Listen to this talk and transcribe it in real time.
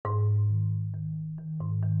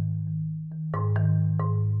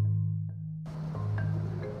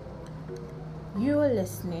You are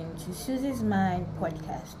listening to Suzzi's Mind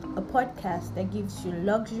podcast, a podcast that gives you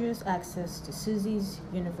luxurious access to Suzzi's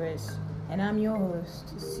universe. And I'm your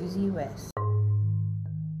host, Suzzi West.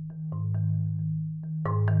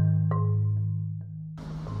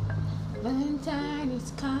 Valentine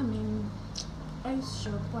is coming. It's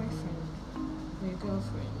your boyfriend, your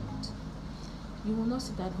girlfriend. You will not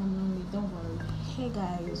sit at home lonely, don't worry. Hey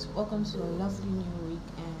guys, welcome to a lovely new week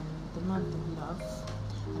and the month of love.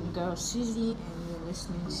 I'm your girl Suzzi and you're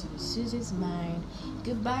listening to Suzzi's Mind.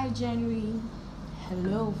 Goodbye January.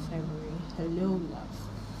 Hello February. Hello love.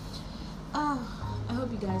 I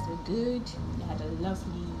hope you guys are good. You had a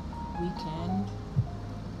lovely weekend.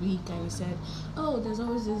 And you said, there's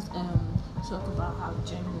always this talk about how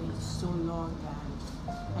January is so long, and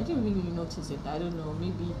I didn't really notice it. I don't know,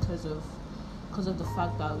 maybe because of the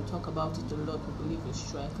fact that we talk about it a lot, we believe it's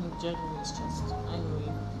true. I think January is just,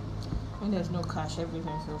 anyway, when there's no cash,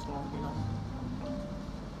 everything feels long, you know.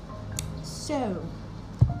 So,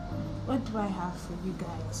 what do I have for you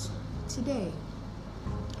guys today?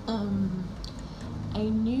 I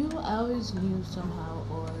always knew somehow,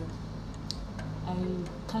 or I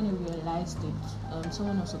kind of realized it.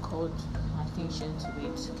 Someone also called my attention to it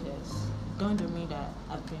because it dawned on me that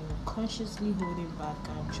I've been consciously holding back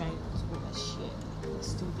and trying not to overshare. There's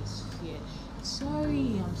still this fear. I'm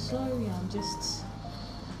sorry,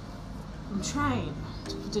 I'm trying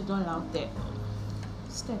to put it all out there.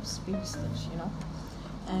 Baby steps, you know.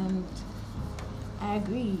 And I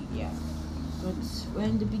agree, yeah. But we're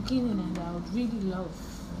in the beginning and I would really love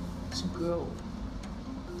to grow.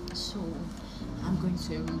 So I'm going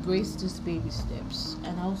to embrace these baby steps,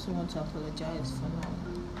 and I also want to apologize for not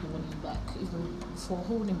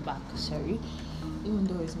holding back, even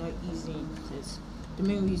though it's not easy, because the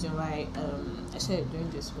main reason why I started doing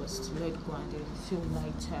this was to let go and then feel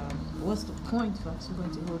like what's the point if I'm still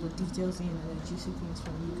going to hold the details in and the juicy things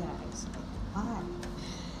from you guys? Like, why?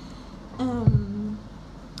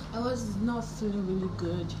 I was not feeling really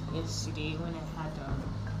good yesterday when I had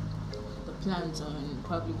plans on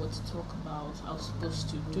probably what to talk about. I was supposed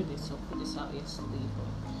to do this or put this out yesterday, but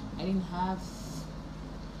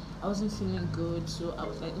I wasn't feeling good, so I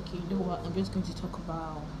was like, okay, you know what, I'm just going to talk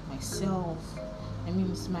about myself. I mean,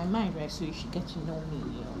 it's my mind, right? So you should get to know me,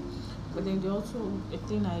 you know. But then a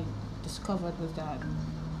thing I discovered was that,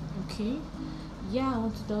 okay, yeah, I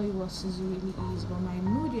want to tell you what Suzzi really is, but my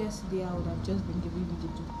mood yesterday, I would have just been giving you the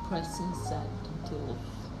depressing sad details.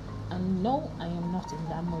 And no, I am not in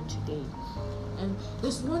that mood today. And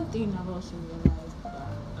there's one thing I've also realized that,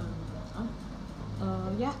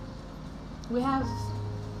 we have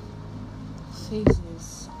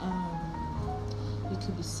phases. We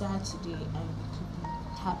could be sad today and we could be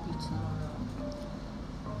happy tomorrow.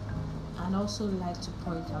 And also like to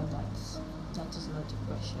point out that is not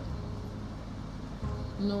depression.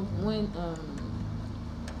 You know, when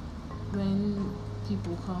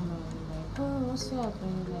people come and what's up?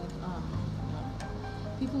 And you're like, no.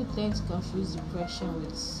 People tend to confuse depression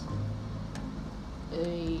with a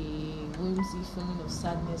whimsy feeling of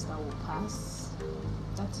sadness that will pass.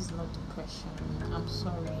 That is not depression. I'm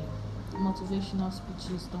sorry. Motivational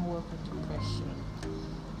speeches don't work with depression.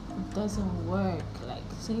 It doesn't work. Like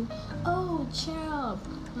saying, cheer up.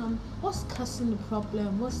 What's causing the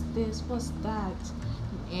problem? What's this? What's that?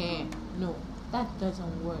 No, that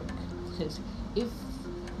doesn't work. Because if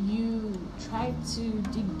you try to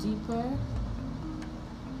dig deeper,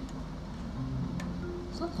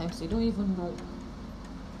 sometimes they don't even know.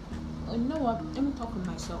 You know what? Let me talk with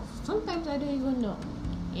myself. Sometimes I don't even know.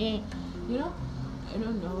 You know? I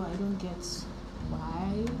don't know. I don't get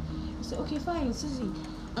why. So, okay, fine, Suzzi.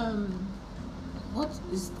 What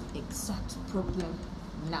is the exact problem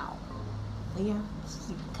now? Yeah,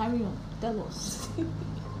 Suzzi, carry on. Tell us.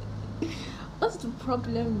 What's the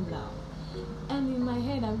problem now? And in my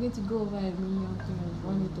head, I'm going to go over a million things,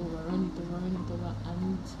 run it over, and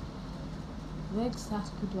where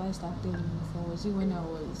exactly do I start telling you from? Was it when I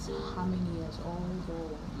was how many years old,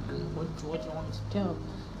 or what do you want me to tell?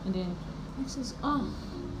 And then it says,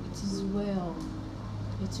 it is well,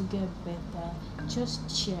 it will get better, just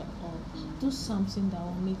cheer up, do something that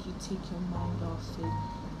will make you take your mind off it.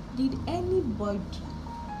 Did anybody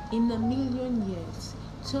in a million years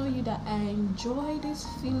tell you that I enjoy this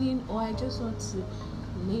feeling, or I just want to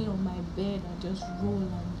lay on my bed and just roll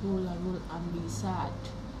and be sad?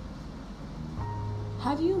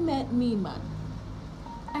 Have you met me, man?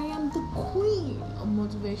 I am the queen of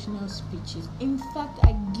motivational speeches. In fact,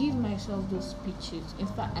 I give myself those speeches. In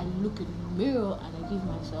fact, I look in the mirror and I give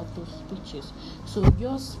myself those speeches. So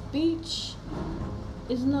your speech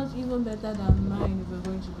is not even better than mine, if we're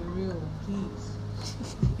going to be real, please.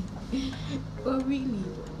 But really,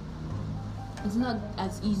 it's not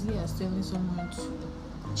as easy as telling someone to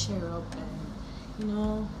cheer up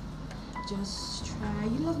and, just try.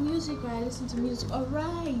 You love music, right? Listen to music.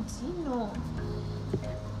 Alright,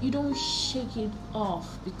 you don't shake it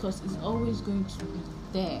off because it's always going to be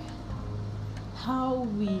there. How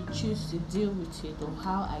we choose to deal with it, or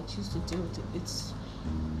how I choose to deal with it, it's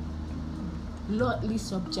largely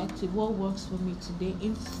subjective. What works for me today,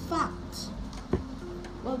 in fact,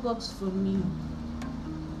 what worked for me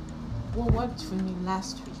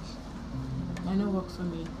last week might not work for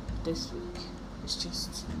me this week. It's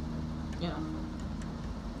just, we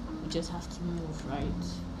just have to move, right?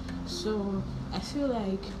 So I feel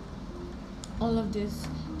like all of this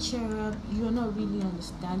cheer up, you're not really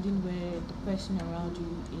understanding where the person around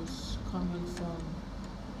you is coming from.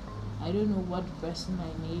 I don't know what person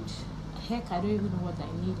I need. Heck, I don't even know what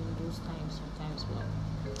I need in those times sometimes, but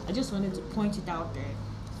I just wanted to point it out there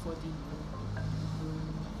for the,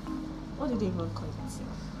 what did they even call it?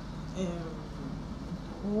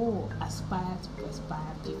 Aspire to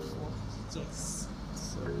inspire people. Yes.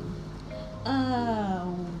 So,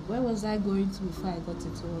 where was I going to before I got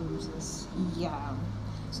into all of this? Yeah.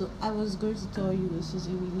 So I was going to tell you this is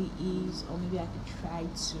really is, or maybe I could try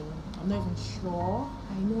to. I'm not even sure.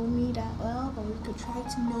 I know me that well, but we could try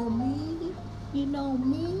to know me. You know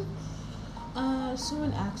me.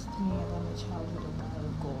 Someone asked me about my childhood a while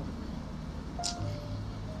ago.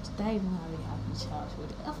 Did I even have a happy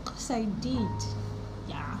childhood? Of course I did.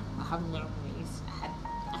 Yeah, I have memories. I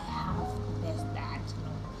have less that,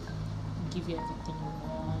 give you everything you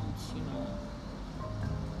want,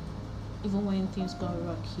 Even when things got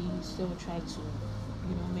rocky, still try to,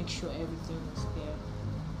 make sure everything is there.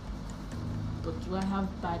 But do I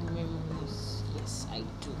have bad memories? Yes, I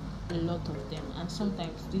do. A lot of them. And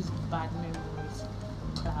sometimes these bad memories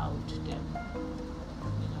cloud them.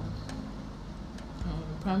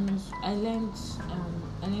 Primary, I learned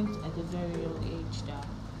at a very young age that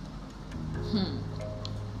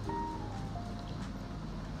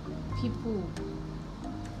people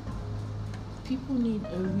need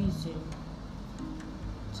a reason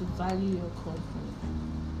to value your company.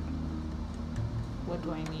 What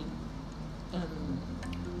do I mean?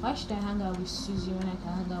 Why should I hang out with Suzzi when I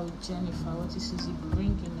can hang out with Jennifer? What is Suzzi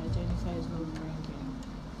bringing that Jennifer is not bringing?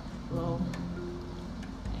 Well,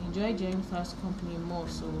 I enjoy Jennifer's company more,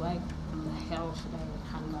 so why the hell should I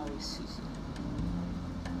hang out with Suzzi?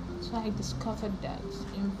 So I discovered that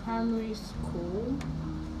in primary school,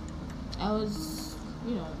 I was,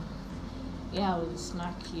 I was a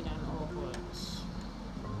smart kid and all, but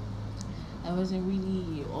I wasn't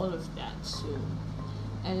really all of that. So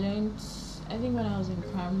I learned, I think when I was in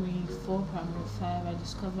primary 4, primary 5, I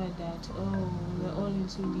discovered that, we're all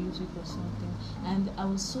into music or something. And I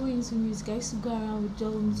was so into music. I used to go around with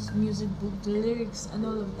Jones music book, the lyrics and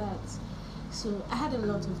all of that. So I had a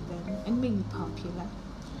lot of them and made me popular.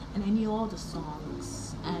 And I knew all the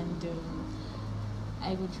songs. And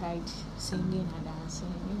I even tried singing and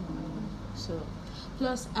dancing, So,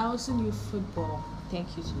 plus I also knew football.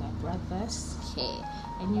 Thank you to my brothers. Okay,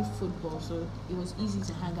 I knew football, so it was easy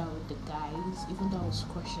to hang out with the guys, even though I was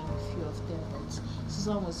crushing a few of them. But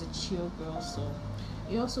Susan was a chill girl, so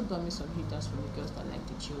it also got me some haters from the girls that like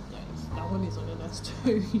the chill guys. That one is another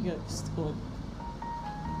story. You understand?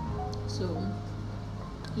 So,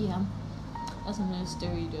 yeah, that's another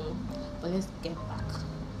story though. But let's get back.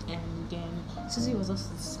 And then Suzzi was also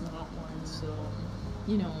the smart one, so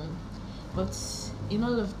but in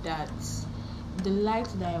all of that, the light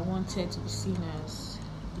that I wanted to be seen as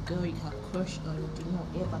the girl you can crush on did not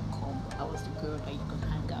ever come. I was the girl that you could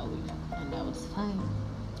hang out with, and that was fine.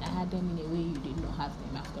 I had them in a way you did not have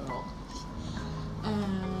them after all.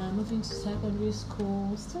 Moving to secondary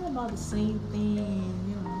school, still about the same thing,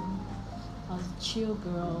 I was a chill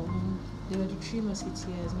girl. They were the 3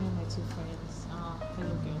 musketeers, me and my 2 friends.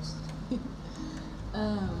 Hello girls.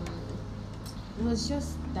 It was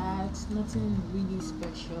just that, nothing really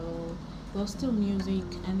special. There was still music,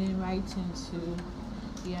 and then writing too.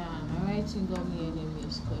 Yeah, my writing got me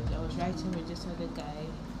enemies because I was writing with this other guy,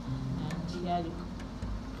 and he had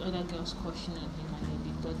other girls crushing on him, and then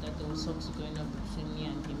they thought that there was something going on between me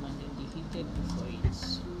and him, and then they hated me for it.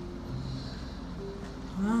 So.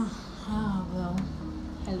 Well,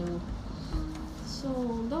 hello. So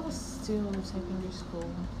that was still secondary school,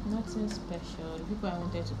 nothing special. The people I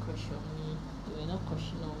wanted to crush on me, they were not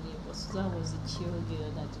crushing on me, but Susan was a chill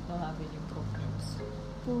girl that did not have any problems.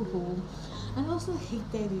 And I also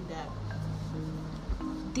hated it that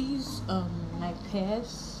these my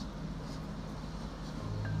peers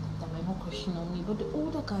that were not crushing on me, but the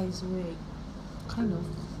older guys were kind of,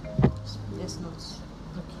 let's not,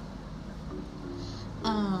 okay,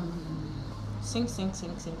 Um, sing.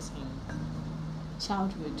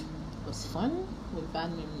 Childhood was fun with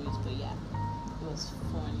bad memories, but yeah, it was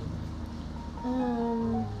fun.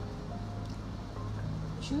 Um,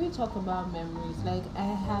 should we talk about memories? Like, I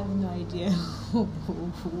have no idea what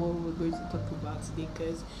we're going to talk about today,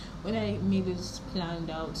 because when I made this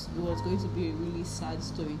planned out, it was going to be a really sad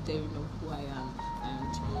storytelling of who I am,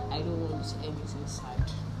 and I don't want anything sad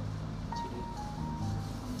today.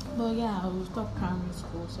 But yeah, I was talk primary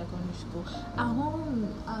school, secondary school, at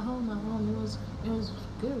home. It was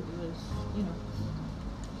good. It was, you know,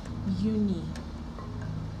 uni.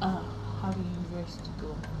 Having university to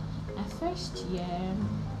go. My first year,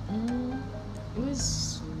 it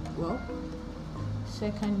was well.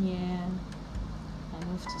 Second year, I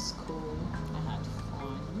moved to school. I had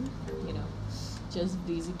fun, you know, just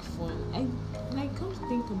basic fun. I come to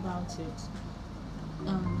think about it.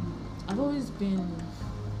 I've always been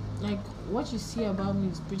like, what you see about me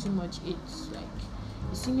is pretty much it. Like,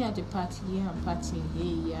 you see me at a party, yeah, I'm partying.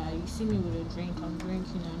 Hey, yeah, you see me with a drink, I'm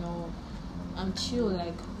drinking and all. I'm chill,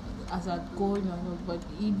 like, as I go and all, but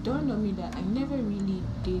it dawned on me that I never really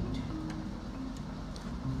did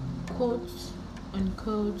quote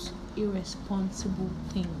unquote irresponsible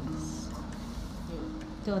things. Yeah,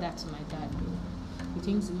 tell that to my dad though. He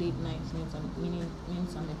thinks late nights means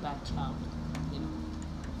I'm a bad child, you know.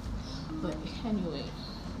 But anyway.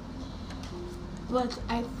 But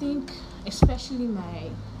I think, especially my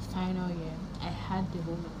final year, I had the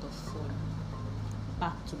whole lot of fun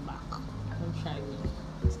back to back. I'm trying.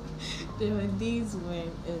 There were days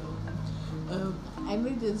when I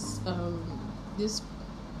made this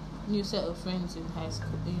new set of friends in high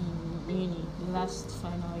school, in uni, the last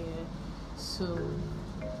final year. So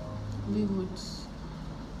we would,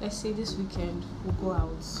 let's say this weekend, we'll go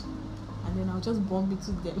out, and then I'll just bump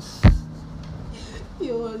into them.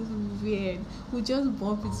 It was weird. We just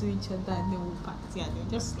bump into each other and then we'll party and then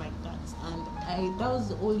just like that. And that was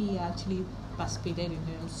the only year I actually participated in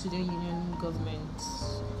the student union government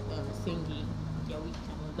thingy. Yeah,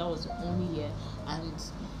 that was the only year, and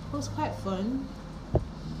it was quite fun.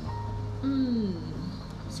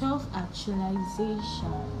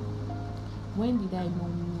 Self-actualization. When did I know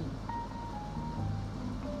me?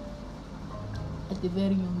 At a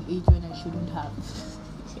very young age when I shouldn't have.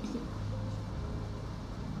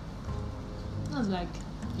 That's like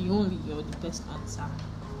the best answer.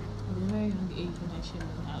 At a very young age when I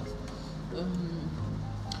shouldn't have.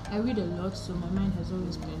 I read a lot, so my mind has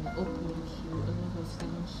always been open to a lot of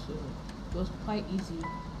things. So it was quite easy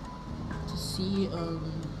to see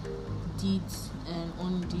deeds and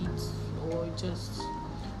undeeds, or just.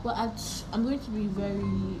 Well, I'm going to be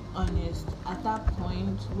very honest. At that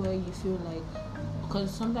point where you feel like, because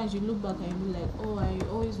sometimes you look back and you be like, oh, I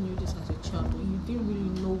always knew this as a child, but you didn't really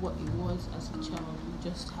know what it was as a child. You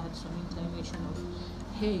just had some inclination of,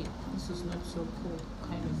 hey, this is not so cool,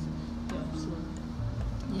 kind of. Yeah, so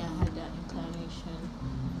yeah, I had that inclination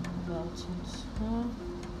about it.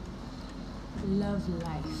 Love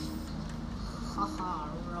life. Haha,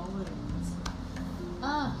 roll it.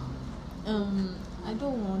 I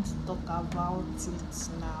don't want to talk about it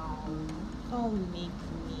now. Don't make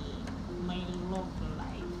me my love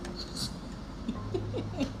life.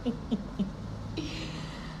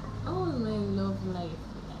 Oh, my love life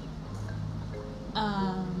like.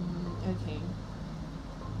 Okay.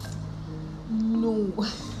 No.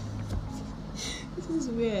 This is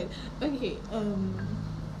weird. Okay.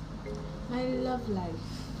 My love life.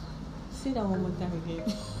 Say that one more time again.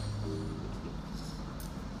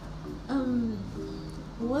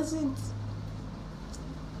 Wasn't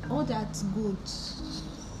all that good.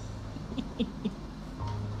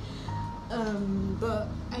 But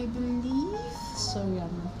I believe, sorry,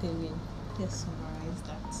 I'm not telling. Let's summarize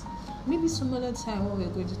that. Maybe some other time when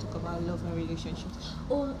we're going to talk about love and relationships.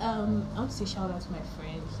 Oh, I want to say shout out to my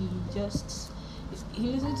friend. He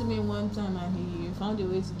listened to me one time and he found a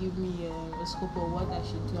way to give me a scope of what I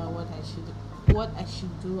should do and what I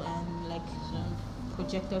should do, and like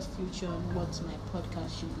projected future and what my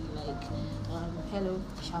podcast should be like. Hello,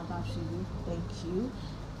 shout out to you. Thank you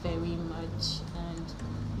very much, and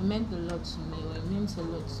it meant a lot to me. Or it meant a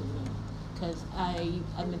lot to me, because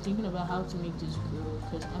I've been thinking about how to make this grow,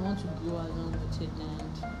 because I want to grow along with it,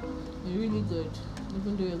 and it's really good.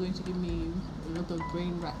 Even though you're going to give me a lot of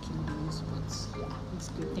brain racking days, but yeah, it's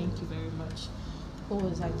good. Thank you very much. What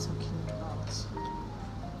was I talking about?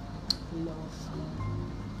 Love.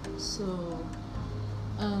 So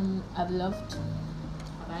I've loved.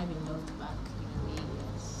 Have I been loved back in a way?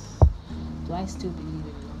 Yes. Do I still believe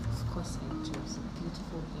in love? Of course I do. It's a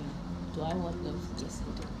beautiful thing. Do I want love? Yes, I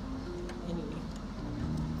do. Anyway,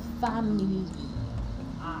 family.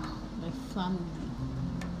 My family.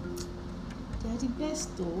 They are the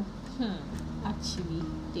best though. Actually,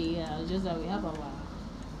 they are just that we have our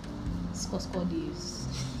score days.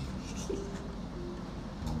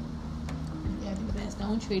 They are the best. I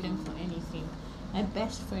won't trade them for anything. My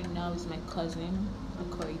best friend now is my cousin,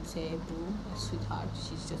 Akoitebu, my sweetheart.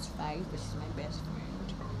 She's just 5, but she's my best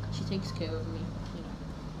friend. She takes care of me,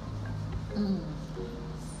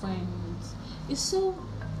 Friends. It's so,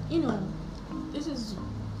 this is,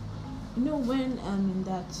 when I'm in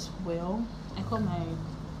that well, I call my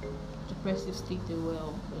depressive state the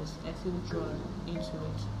well because I feel drawn into it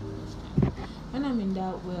most times. When I'm in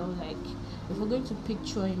that well, like, if we're going to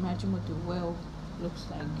imagine what the well looks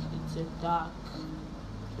like. It's a dark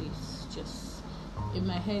place. Just in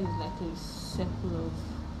my head, it's like a circle of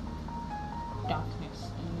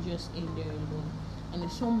darkness, and you're just in there alone. And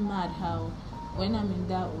it's so mad how when I'm in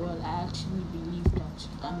that world, I actually believe that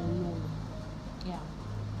I'm alone. Yeah.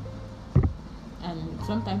 And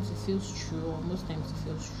sometimes it feels true, or most times it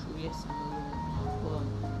feels true. Yes, I'm alone.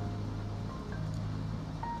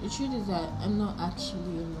 But the truth is that I'm not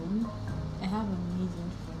actually alone. I have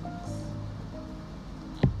amazing friends.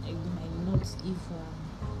 Like my notes even.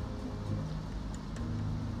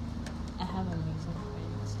 I have amazing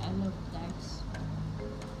friends. I love guys.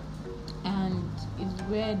 And it's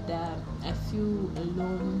weird that I feel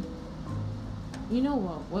alone. You know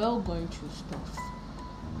what? We're all going through stuff.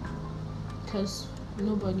 Because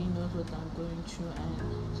nobody knows what I'm going through,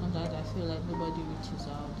 and sometimes I feel like nobody reaches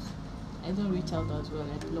out. I don't reach out as well.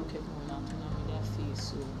 I block everyone out and I'm in their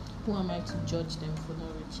face. So who am I to judge them for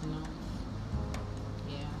not reaching out?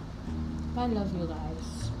 Yeah. But I love you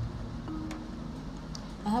guys.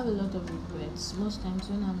 I have a lot of regrets. Most times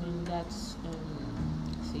when I'm in that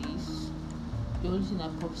phase, the only thing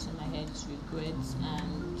that pops in my head is regrets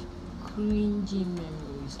and cringy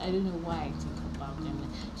memories. I don't know why I think about them.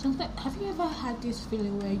 Sometimes, have you ever had this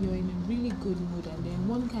feeling where you're in a really good mood and then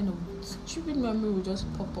one kind of stupid memory will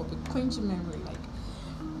just pop up, a cringy memory, like,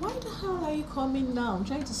 why the hell are you coming now? I'm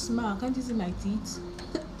trying to smile, can't you see my teeth?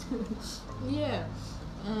 Yeah.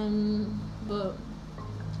 But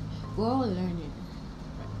we're all learning.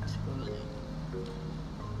 Right,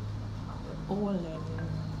 we're all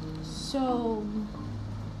learning. So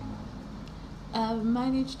I've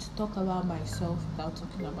managed to talk about myself without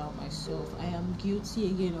talking about myself. I am guilty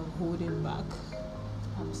again of holding back.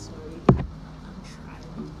 I'm sorry. I'm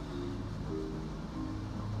trying.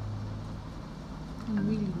 I'm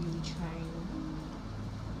really, really trying.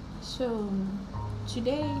 So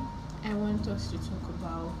today I want us to talk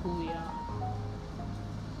about who we are.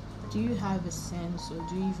 Do you have a sense, or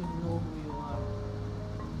do you even know who you are?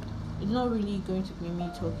 It's not really going to be me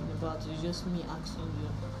talking about it, it's just me asking you.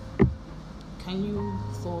 Can you,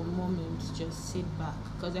 for a moment, just sit back?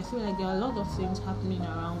 Because I feel like there are a lot of things happening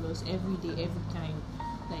around us every day, every time.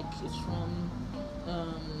 Like, it's from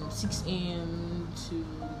 6 a.m. to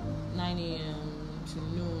 9 a.m. to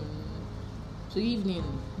noon to evening.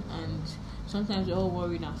 And sometimes we're all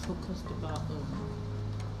worried and focused about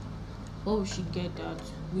what we should get that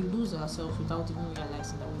we lose ourselves without even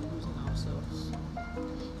realizing that we're losing ourselves.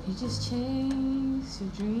 You just chase your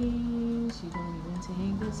dreams, you don't even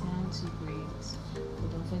take the time to breathe.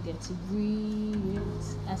 But don't forget to breathe.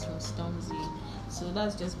 That's from Suzzi. So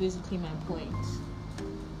that's just basically my point.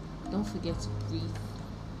 Don't forget to breathe.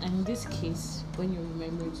 And in this case, when you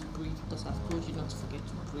remember to breathe, because I've told you not to forget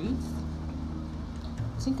to breathe,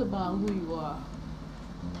 think about who you are.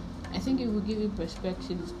 I think it will give you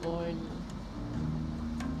perspectives on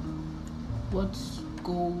what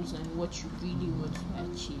goals and what you really want to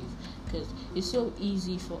achieve, because it's so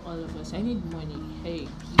easy for all of us. I need money. Hey,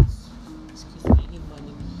 please, excuse me, I need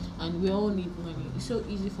money, and we all need money. It's so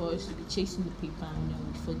easy for us to be chasing the paper and then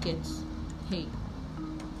we forget, hey,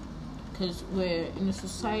 because we're in a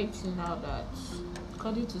society now that,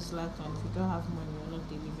 according to Slackline, if you don't have money, you're not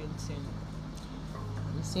a living thing.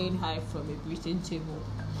 I'm saying hi from a briefing table.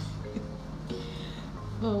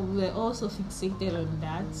 Well, we're also fixated on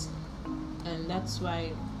that, and that's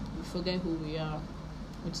why we forget who we are,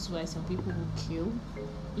 which is why some people will kill,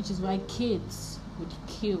 which is why kids would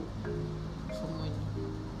kill for money,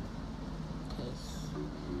 because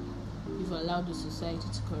you've allowed the society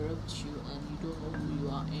to corrupt you and you don't know who you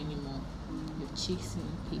are anymore. You're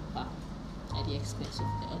chasing paper at the expense of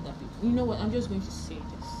the other people. You know what, I'm just going to say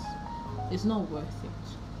this, it's not worth it.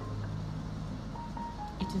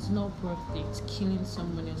 It is not worth it killing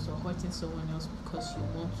someone else or hurting someone else because you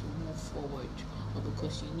want to move forward or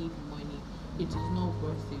because you need money. It is not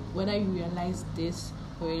worth it. Whether you realize this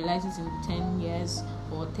or realize it in 10 years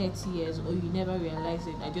or 30 years or you never realize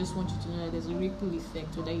it, I just want you to know that there's a ripple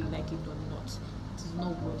effect whether you like it or not. It is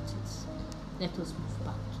not worth it. Let us move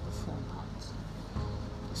back to the fun part.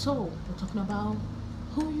 So we're talking about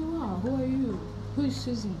who you are. Who are you? Who is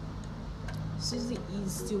Suzzi? Suzzi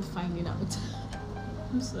is still finding out.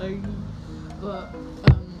 I'm sorry, but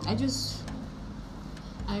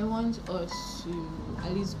I want us to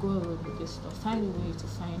at least go over with this stuff. Find a way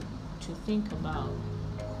to think about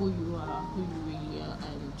who you are, who you really are,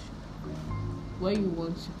 and where you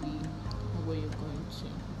want to be and where you're going to.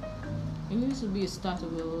 It needs to be a start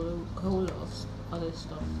of a whole lot of other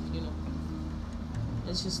stuff,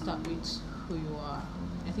 Let's just start with who you are.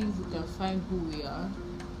 I think if we can find who we are,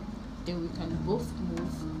 then we can both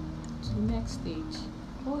move to the next stage.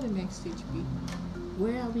 What will the next stage be?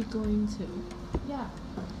 Where are we going to? Yeah,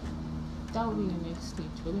 that will be the next stage.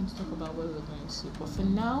 We're going to talk about where we're going to. But for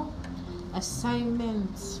now,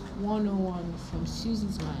 assignment 101 from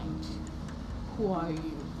Suzzi's mind. Who are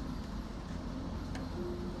you?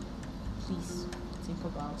 Please think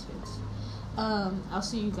about it. I'll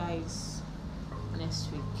see you guys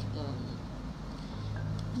next week.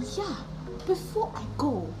 Before I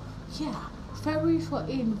go, February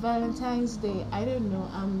 14th, Valentine's Day. I don't know.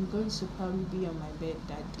 I'm going to probably be on my bed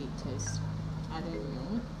that day because I don't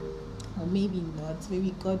know. Or maybe not.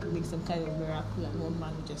 Maybe God will make some kind of miracle and one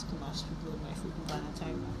man will just come and strip on my freaking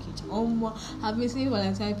Valentine package. Have been seeing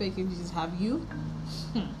Valentine packages? Have you?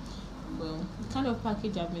 Well, the kind of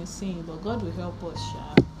package I've been seeing, but God will help us.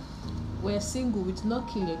 We're single. We do not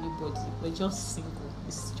kill anybody. We're just single.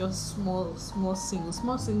 It's just small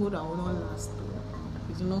single that will not last.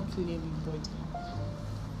 We do not kill anybody.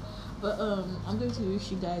 But I'm going to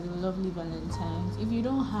wish you guys a lovely Valentine's. If you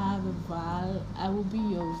don't have a vow, I will be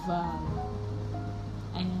your vow.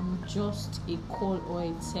 I am just a call or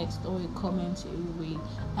a text or a comment away.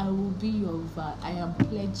 I will be your vow. I am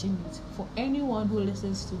pledging it. For anyone who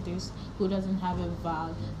listens to this who doesn't have a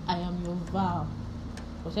vow, I am your vow.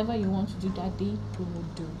 Whatever you want to do that day, we will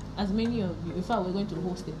do. As many of you, in fact, we're going to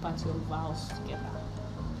host a party of vows together.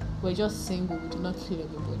 We're just single. We do not kill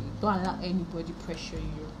anybody. Don't allow anybody pressure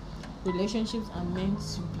you. Relationships are meant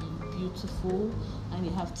to be beautiful, and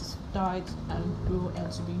they have to start and grow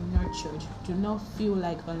and to be nurtured. Do not feel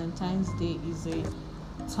like Valentine's Day is a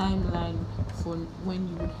timeline for when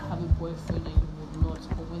you would have a boyfriend and you would not,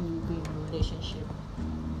 or when you would be in a relationship.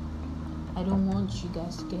 I don't want you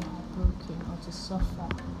guys to get heartbroken or to suffer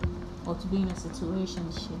or to be in a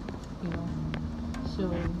situationship, So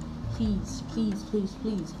please,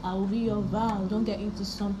 I will be your vow. Don't get into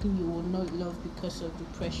something you will not love because of the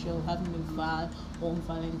pressure of having a vow on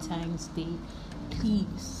Valentine's Day.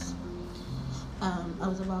 Please. I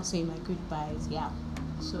was about to say my goodbyes.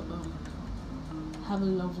 So have a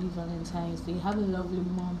lovely Valentine's Day. Have a lovely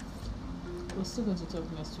month. We're still going to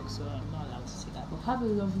talk next week, so I'm not allowed to say that. But have a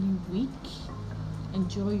lovely week.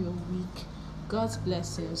 Enjoy your week. God's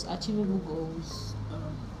blessings, achievable goals,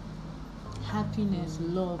 happiness,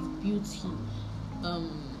 love, beauty,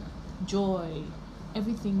 joy,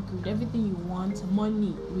 everything good, everything you want.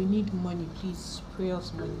 Money. We need money. Please pray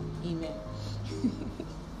us money. Amen.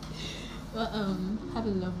 But have a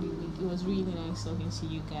lovely week. It was really nice talking to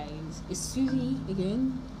you guys. It's Suzzi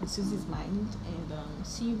again. It's Suzzi's mind, and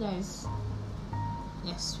see you guys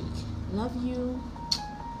next week. Love you.